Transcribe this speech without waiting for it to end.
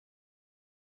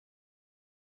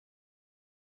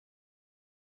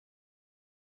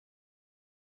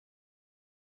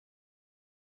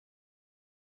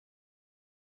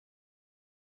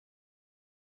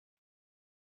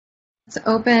Let's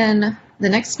open the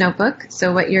next notebook.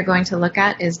 So what you're going to look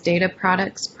at is Data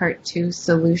Products Part 2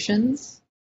 Solutions,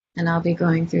 and I'll be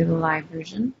going through the live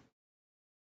version.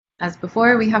 As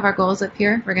before, we have our goals up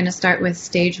here. We're going to start with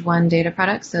Stage 1 data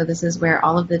products. So this is where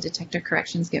all of the detector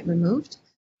corrections get removed.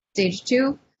 Stage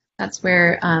 2, that's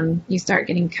where you start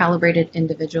getting calibrated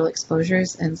individual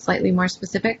exposures and slightly more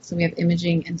specific. So we have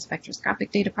imaging and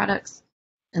spectroscopic data products.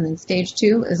 And then Stage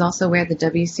 2 is also where the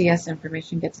WCS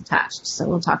information gets attached. So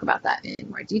we'll talk about that in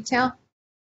more detail.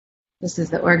 This is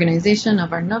the organization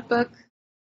of our notebook.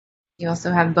 You also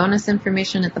have bonus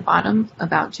information at the bottom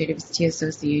about JWST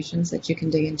associations that you can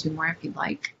dig into more if you'd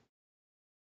like.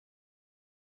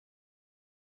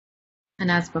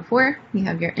 And as before, you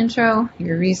have your intro,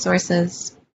 your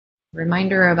resources,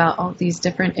 reminder about all these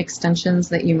different extensions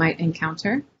that you might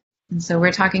encounter. And so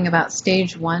we're talking about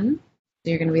Stage 1. So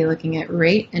you're going to be looking at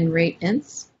rate and rate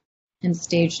ints. And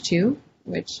Stage 2,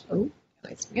 which, I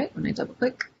always forget when I double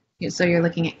click. So you're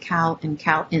looking at cal and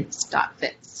cal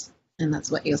ints.fits. And that's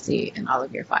what you'll see in all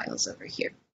of your files over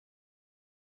here.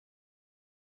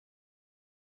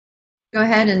 Go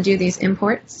ahead and do these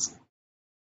imports.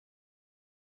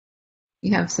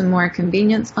 You have some more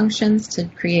convenience functions to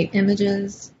create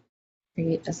images,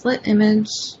 create a slit image.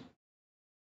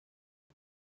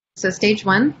 So Stage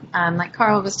 1, like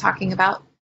Carl was talking about,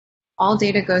 all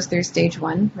data goes through Stage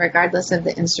 1, regardless of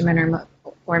the instrument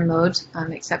or mode,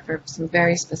 except for some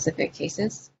very specific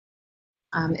cases.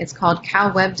 It's called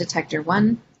Cal Web Detector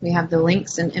 1. We have the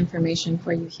links and information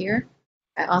for you here.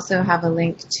 I also have a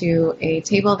link to a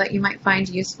table that you might find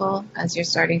useful as you're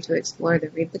starting to explore the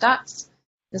Read the Docs.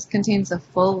 This contains a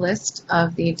full list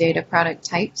of the data product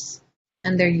types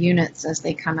and their units as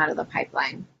they come out of the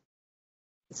pipeline.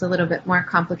 It's a little bit more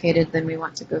complicated than we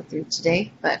want to go through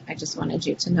today, but I just wanted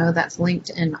you to know that's linked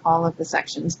in all of the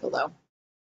sections below.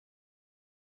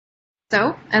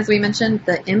 So, as we mentioned,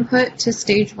 the input to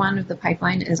Stage 1 of the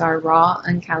pipeline is our raw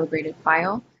uncalibrated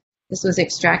file. This was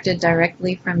extracted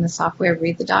directly from the software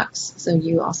Read the Docs, so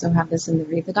you also have this in the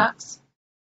Read the Docs.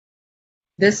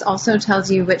 This also tells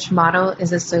you which model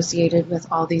is associated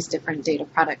with all these different data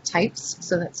product types,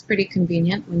 so that's pretty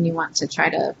convenient when you want to try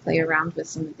to play around with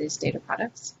some of these data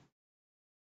products.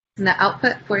 And the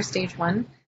output for Stage 1,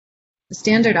 the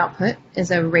standard output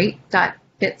is a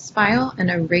rate.fits file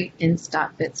and a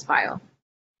rateints.fits file.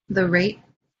 The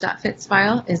rate.fits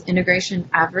file is integration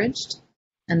averaged,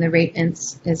 and the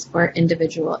rateints is for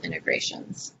individual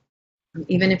integrations.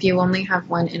 Even if you only have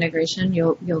one integration,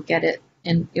 you'll get it.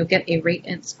 And you'll get a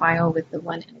rateints file with the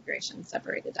one integration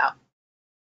separated out.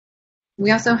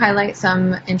 We also highlight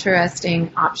some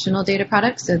interesting optional data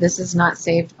products. So this is not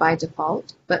saved by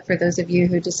default, but for those of you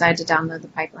who decide to download the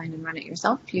pipeline and run it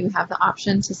yourself, you have the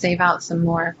option to save out some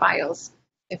more files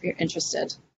if you're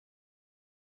interested.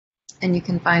 And you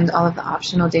can find all of the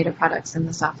optional data products in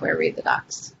the software Read the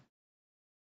Docs.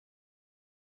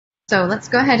 So let's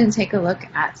go ahead and take a look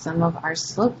at some of our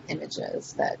slope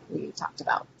images that we talked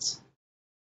about.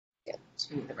 Get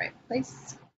to the right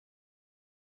place.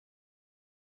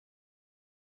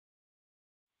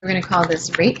 We're going to call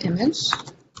this rate image.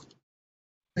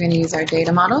 We're going to use our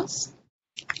data models.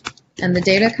 And the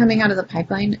data coming out of the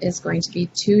pipeline is going to be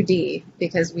 2D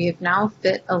because we have now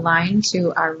fit a line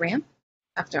to our ramp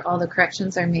after all the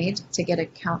corrections are made to get a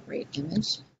count rate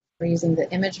image. We're using the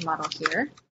image model here.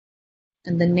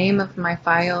 And the name of my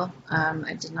file,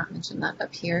 I did not mention that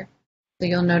up here. So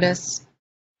you'll notice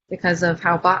because of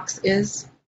how box is.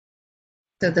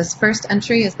 So this first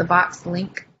entry is the box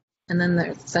link, and then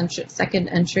the second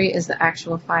entry is the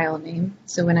actual file name.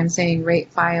 So when I'm saying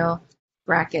rate file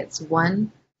brackets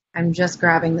 1, I'm just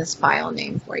grabbing this file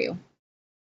name for you.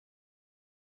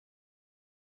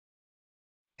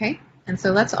 Okay, and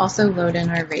so let's also load in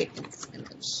our rate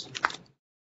image.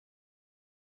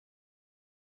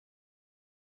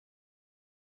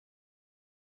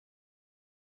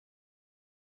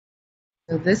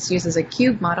 So this uses a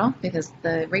cube model because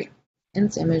the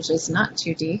rateints image is not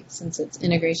 2D since it's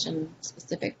integration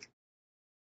specific.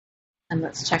 And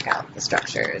let's check out the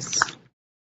structures.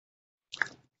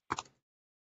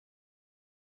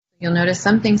 You'll notice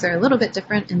some things are a little bit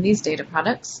different in these data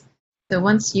products. So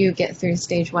once you get through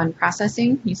Stage 1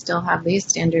 processing, you still have these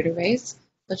standard arrays,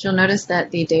 but you'll notice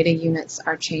that the data units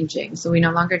are changing. So we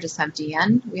no longer just have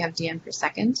DN, we have DN per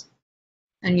second.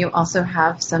 And you also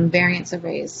have some variance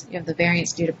arrays. You have the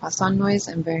variance due to Poisson noise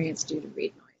and variance due to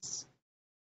read noise.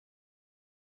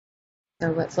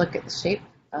 So let's look at the shape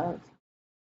of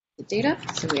the data.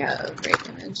 So we have rate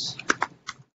image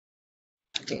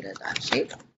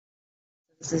data.shape.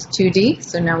 This is 2D,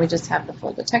 so now we just have the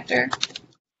full detector.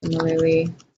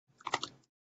 Similarly,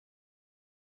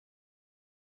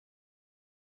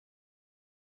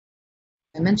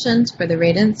 I mentioned for the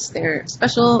rate ints, they're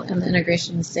special and the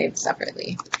integration is saved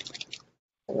separately.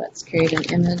 So let's create an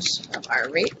image of our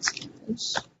rate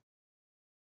image.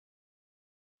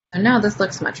 And now this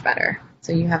looks much better.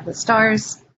 So you have the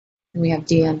stars, and we have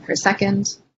dn per second.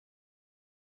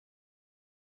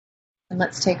 And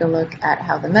let's take a look at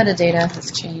how the metadata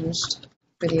has changed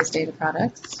for these data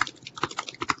products.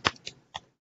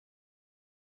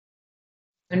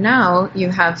 So now you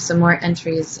have some more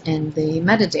entries in the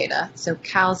metadata. So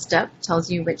cal step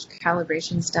tells you which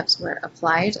calibration steps were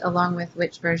applied along with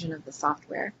which version of the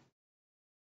software.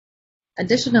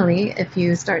 Additionally, if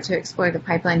you start to explore the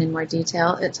pipeline in more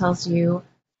detail, it tells you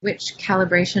which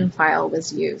calibration file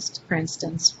was used, for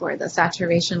instance, for the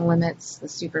saturation limits, the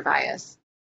super bias.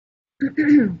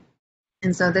 And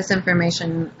so this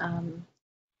information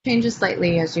changes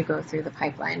slightly as you go through the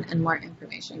pipeline and more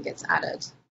information gets added.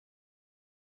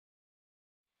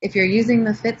 If you're using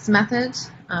the FITS method,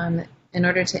 in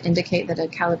order to indicate that a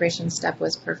calibration step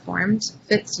was performed,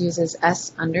 FITS uses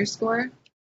S underscore.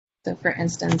 So for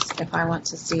instance, if I want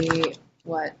to see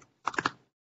what,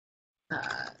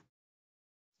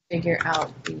 figure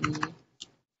out the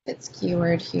FITS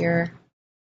keyword here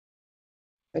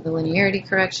for the linearity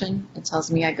correction, it tells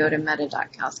me I go to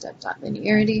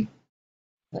meta.calstep.linearity.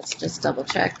 Let's just double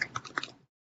check.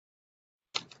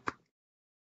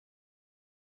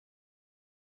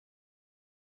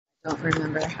 Don't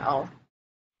remember how to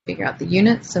figure out the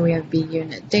units, so we have B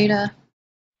unit data.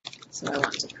 So I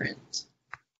want to print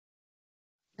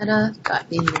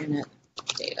meta.bunit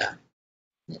data.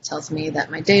 And it tells me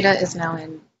that my data is now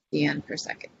in dn per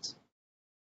second.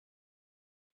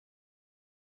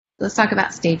 Let's talk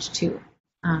about stage 2.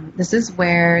 This is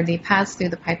where the paths through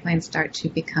the pipeline start to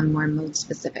become more mode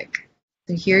specific.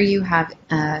 So here you have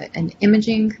an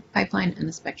imaging pipeline and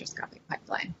a spectroscopic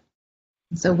pipeline.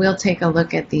 So we'll take a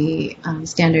look at the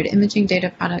standard imaging data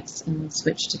products and we'll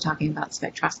switch to talking about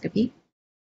spectroscopy.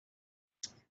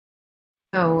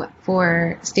 So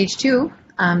for stage 2,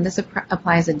 this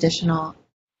applies additional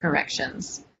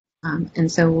corrections.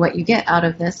 And so what you get out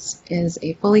of this is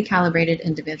a fully calibrated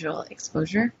individual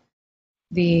exposure.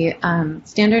 The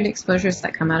standard exposures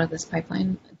that come out of this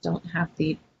pipeline don't have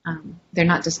the, they're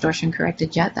not distortion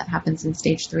corrected yet. That happens in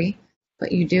stage 3,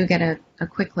 but you do get a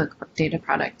quick look data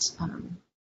product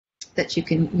that you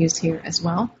can use here as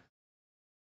well.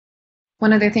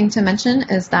 One other thing to mention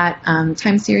is that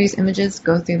time series images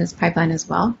go through this pipeline as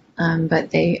well,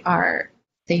 but they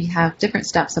have different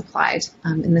steps applied,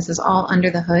 and this is all under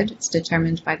the hood. It's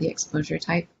determined by the exposure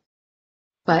type,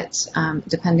 but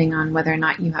depending on whether or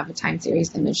not you have a time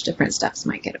series image, different steps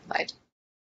might get applied.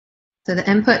 So the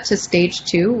input to stage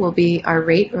 2 will be our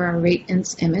rate or our rate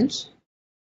ints image.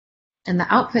 And the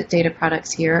output data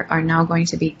products here are now going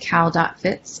to be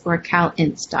cal.fits or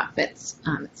calints.fits.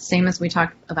 Same as we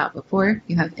talked about before,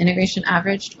 you have integration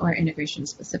averaged or integration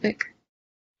specific.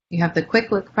 You have the quick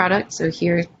look product, so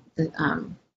here the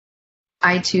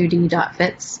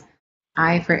I2D.fits,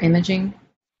 I for imaging.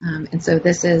 And so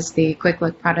this is the quick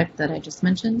look product that I just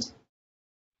mentioned.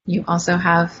 You also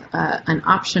have an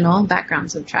optional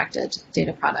background subtracted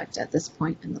data product at this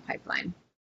point in the pipeline.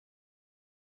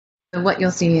 So what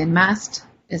you'll see in MAST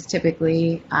is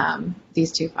typically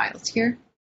these two files here.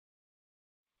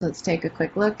 Let's take a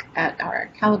quick look at our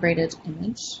calibrated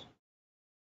image.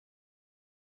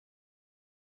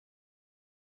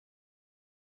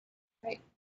 Right.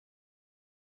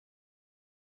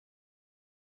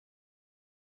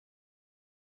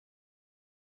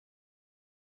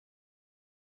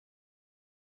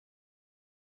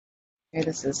 Here,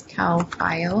 this is cal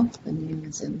file. The name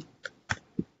is in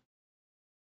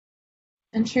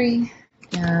entry,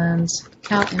 and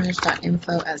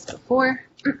calimage.info as before.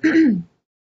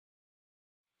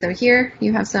 So here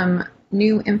you have some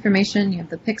new information. You have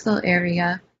the pixel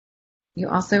area. You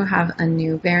also have a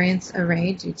new variance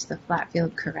array due to the flat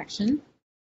field correction.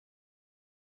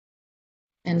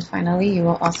 And finally, you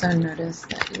will also notice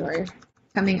that you're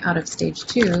coming out of stage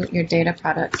 2, your data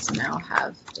products now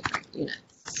have different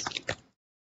units.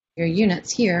 Your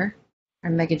units here are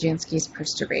megajanskis per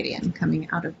steradian coming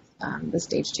out of the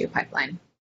stage 2 pipeline.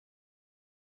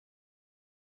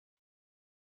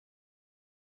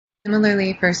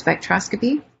 Similarly, for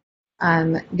spectroscopy,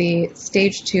 the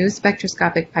stage 2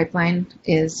 spectroscopic pipeline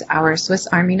is our Swiss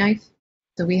Army knife.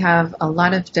 So we have a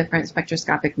lot of different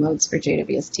spectroscopic modes for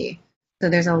JWST. So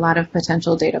there's a lot of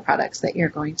potential data products that you're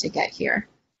going to get here.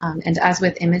 And as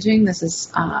with imaging, this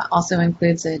is also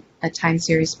includes a time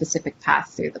series specific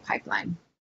path through the pipeline.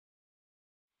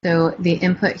 So the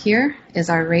input here is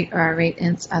our rate or our rate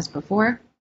ints as before.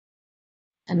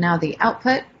 And now the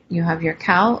output, you have your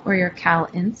cal or your cal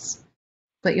ints.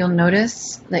 but you'll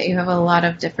notice that you have a lot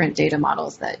of different data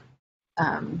models that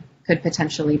could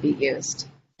potentially be used.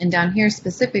 And down here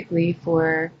specifically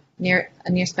for a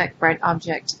near-spec bright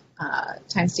object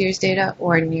time series data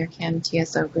or near-cam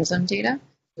TSO GRISM data,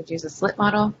 would use a slit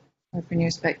model, or for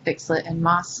near-spec fixed slit and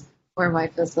MOS, or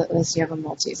wide field slitless, you have a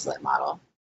multi-slit model.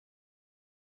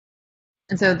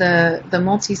 And so the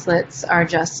multi-slits are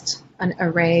just an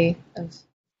array of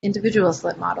individual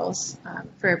slit models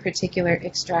for a particular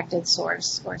extracted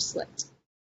source or slit.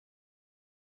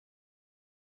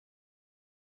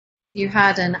 You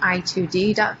had an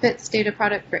I2D.fits data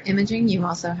product for imaging. You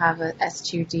also have a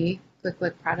S2D quick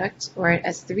look product, or an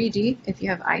S3D if you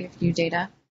have IFU data.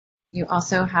 You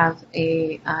also have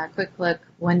a quick look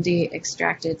 1D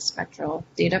extracted spectral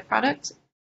data product,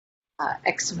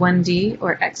 X1D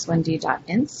or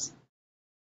X1D.ints.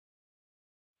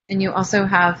 And you also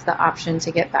have the option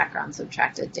to get background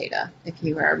subtracted data if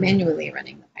you are manually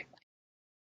running the pipeline.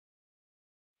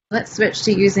 Let's switch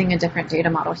to using a different data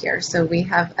model here. So we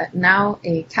have now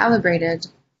a calibrated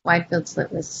wide field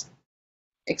slitless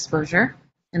exposure,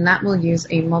 and that will use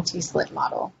a multi-slit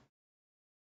model.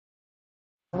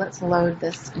 Let's load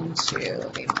this into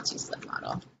a multi-slit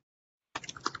model.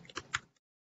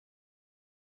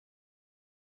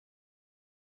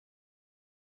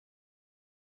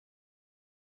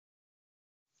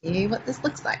 See what this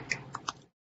looks like.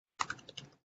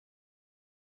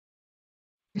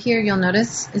 Here you'll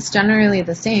notice it's generally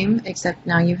the same, except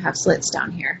now you have slits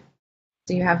down here.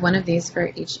 So you have one of these for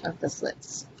each of the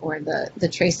slits, or the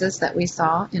traces that we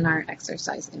saw in our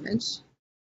exercise image.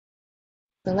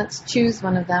 So let's choose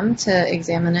one of them to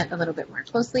examine it a little bit more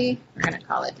closely. We're going to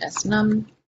call it snum.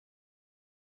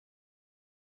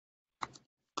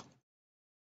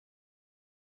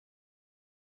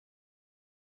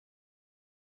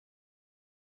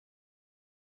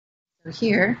 So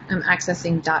here I'm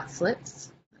accessing dot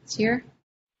slits, that's here,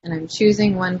 and I'm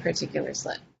choosing one particular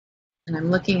slit. And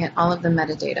I'm looking at all of the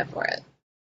metadata for it.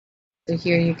 So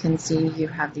here you can see you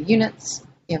have the units,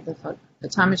 you have the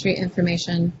photometry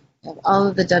information, you have all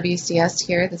of the WCS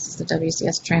here. This is the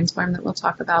WCS transform that we'll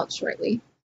talk about shortly.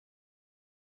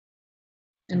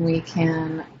 And we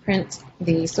can print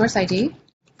the source ID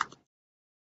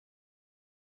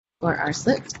for our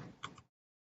slit.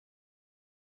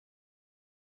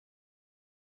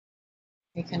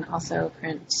 We can also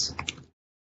print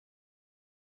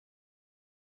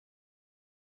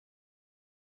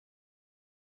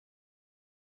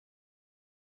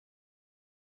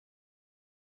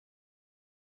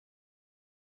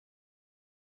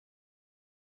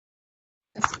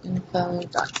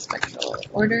info.spectral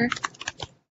order.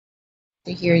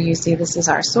 So here you see this is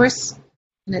our source,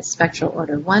 and it's spectral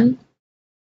order 1.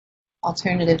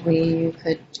 Alternatively, you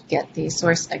could get the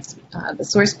source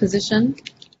position.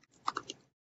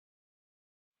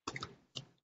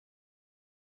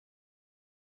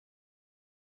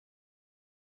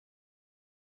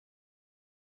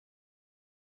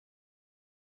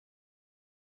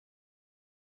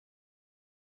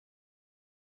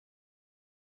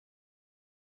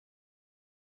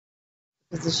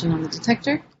 Position on the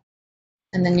detector,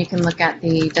 and then you can look at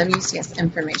the WCS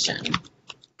information.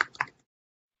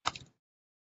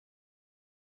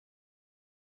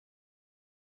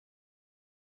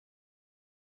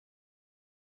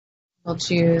 We'll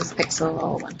choose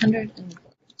pixel 100 and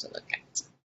to look at.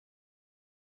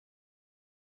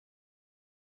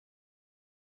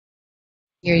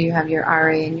 Here you have your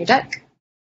RA and your DEC,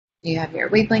 you have your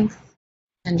wavelength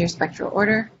and your spectral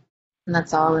order, and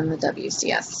that's all in the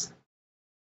WCS.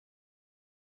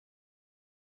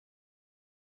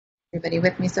 Everybody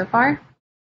with me so far?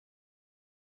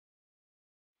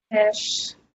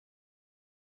 Yes.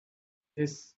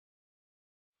 Yes.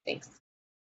 Thanks.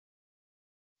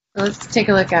 So let's take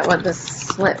a look at what the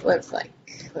slit looks like.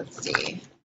 Let's see.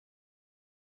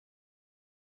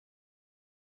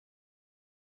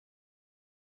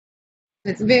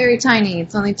 It's very tiny.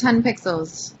 It's only 10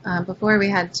 pixels. Before we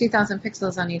had 2,000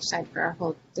 pixels on each side for our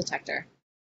whole detector.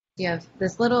 You have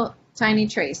this little tiny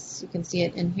trace. You can see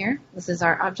it in here. This is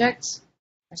our object,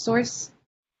 our source,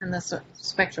 and the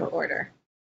spectral order.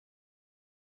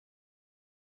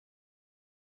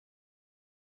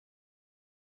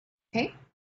 Okay.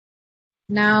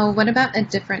 Now, what about a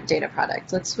different data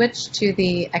product? Let's switch to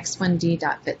the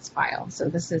x1d.fits file. So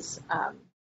this is,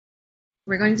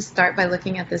 we're going to start by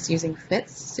looking at this using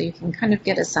fits, so you can kind of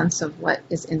get a sense of what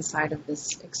is inside of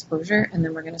this exposure, and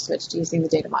then we're going to switch to using the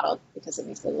data model because it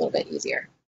makes it a little bit easier.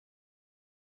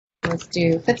 Let's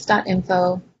do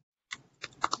fits.info,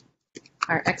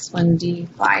 our x1d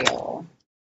file.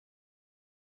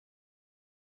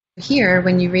 Here,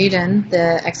 when you read in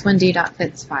the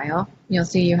x1d.fits file, you'll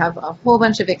see you have a whole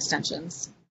bunch of extensions.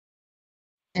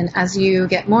 And as you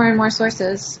get more and more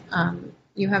sources,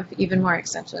 you have even more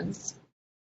extensions.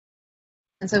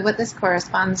 And so what this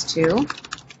corresponds to,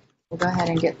 we'll go ahead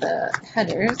and get the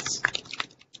headers.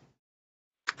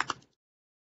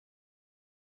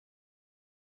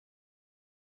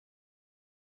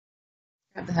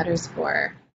 Grab the headers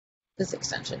for this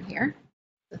extension here,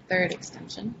 the third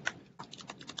extension.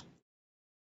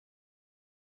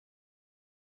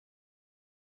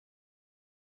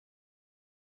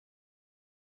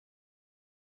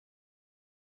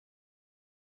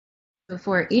 So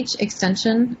for each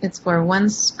extension, it's for one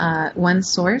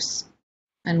source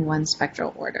and one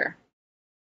spectral order.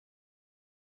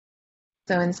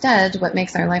 So instead, what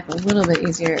makes our life a little bit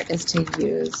easier is to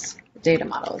use data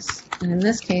models. And in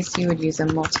this case, you would use a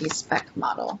multi-spec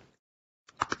model.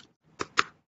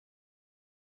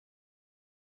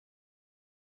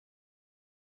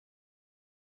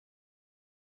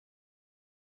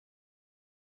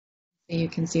 So you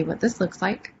can see what this looks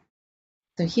like.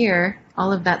 So here,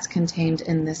 all of that's contained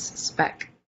in this spec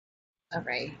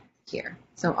array here.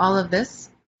 So all of this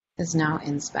is now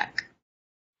in spec.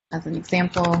 As an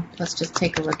example, let's just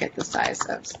take a look at the size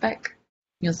of spec.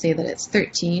 You'll see that it's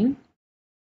 13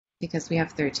 because we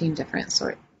have 13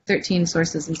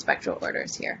 sources and spectral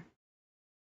orders here.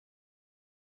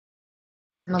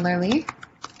 Similarly,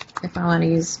 if I want to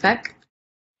use spec,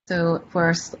 so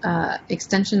for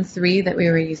extension 3 that we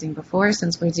were using before,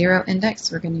 since we're 0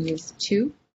 indexed, we're going to use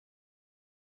 2.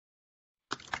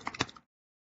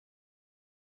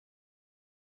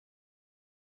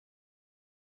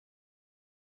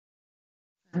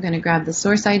 I'm going to grab the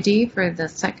source ID for the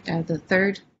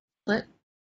third split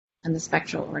and the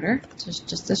spectral order,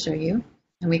 just to show you.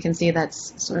 And we can see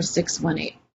that's source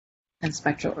 618 and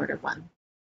spectral order 1.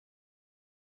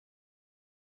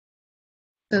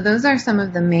 So those are some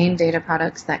of the main data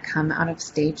products that come out of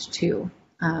stage 2.